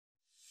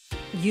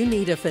You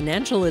need a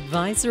financial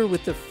advisor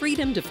with the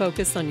freedom to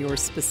focus on your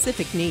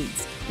specific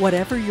needs.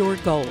 Whatever your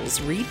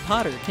goals, Reed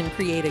Potter can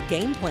create a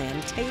game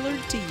plan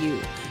tailored to you.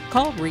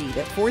 Call Reed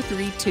at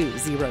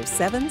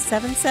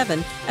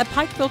 432-0777 at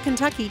Pikeville,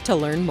 Kentucky to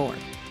learn more.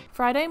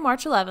 Friday,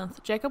 March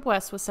 11th, Jacob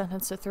West was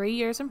sentenced to 3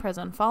 years in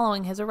prison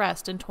following his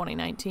arrest in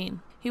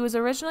 2019. He was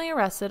originally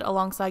arrested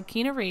alongside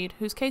Keena Reed,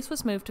 whose case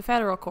was moved to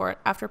federal court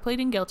after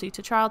pleading guilty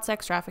to child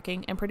sex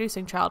trafficking and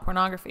producing child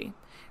pornography.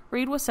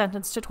 Reed was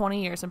sentenced to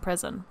 20 years in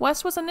prison.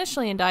 West was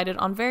initially indicted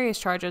on various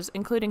charges,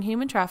 including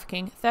human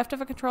trafficking, theft of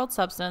a controlled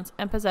substance,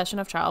 and possession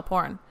of child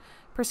porn.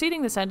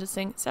 Preceding the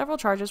sentencing, several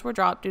charges were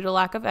dropped due to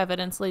lack of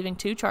evidence, leaving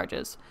 2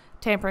 charges: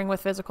 tampering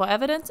with physical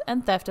evidence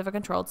and theft of a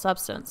controlled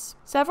substance.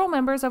 Several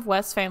members of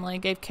West's family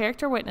gave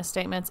character witness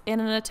statements in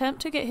an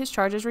attempt to get his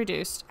charges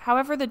reduced.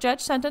 However, the judge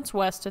sentenced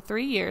West to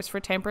 3 years for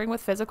tampering with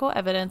physical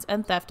evidence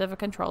and theft of a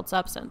controlled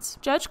substance.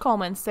 Judge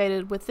Coleman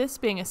stated with this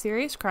being a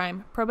serious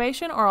crime,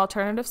 probation or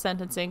alternative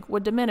sentencing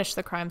would diminish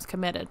the crimes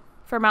committed.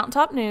 For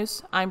Mountaintop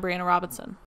News, I'm Brianna Robinson.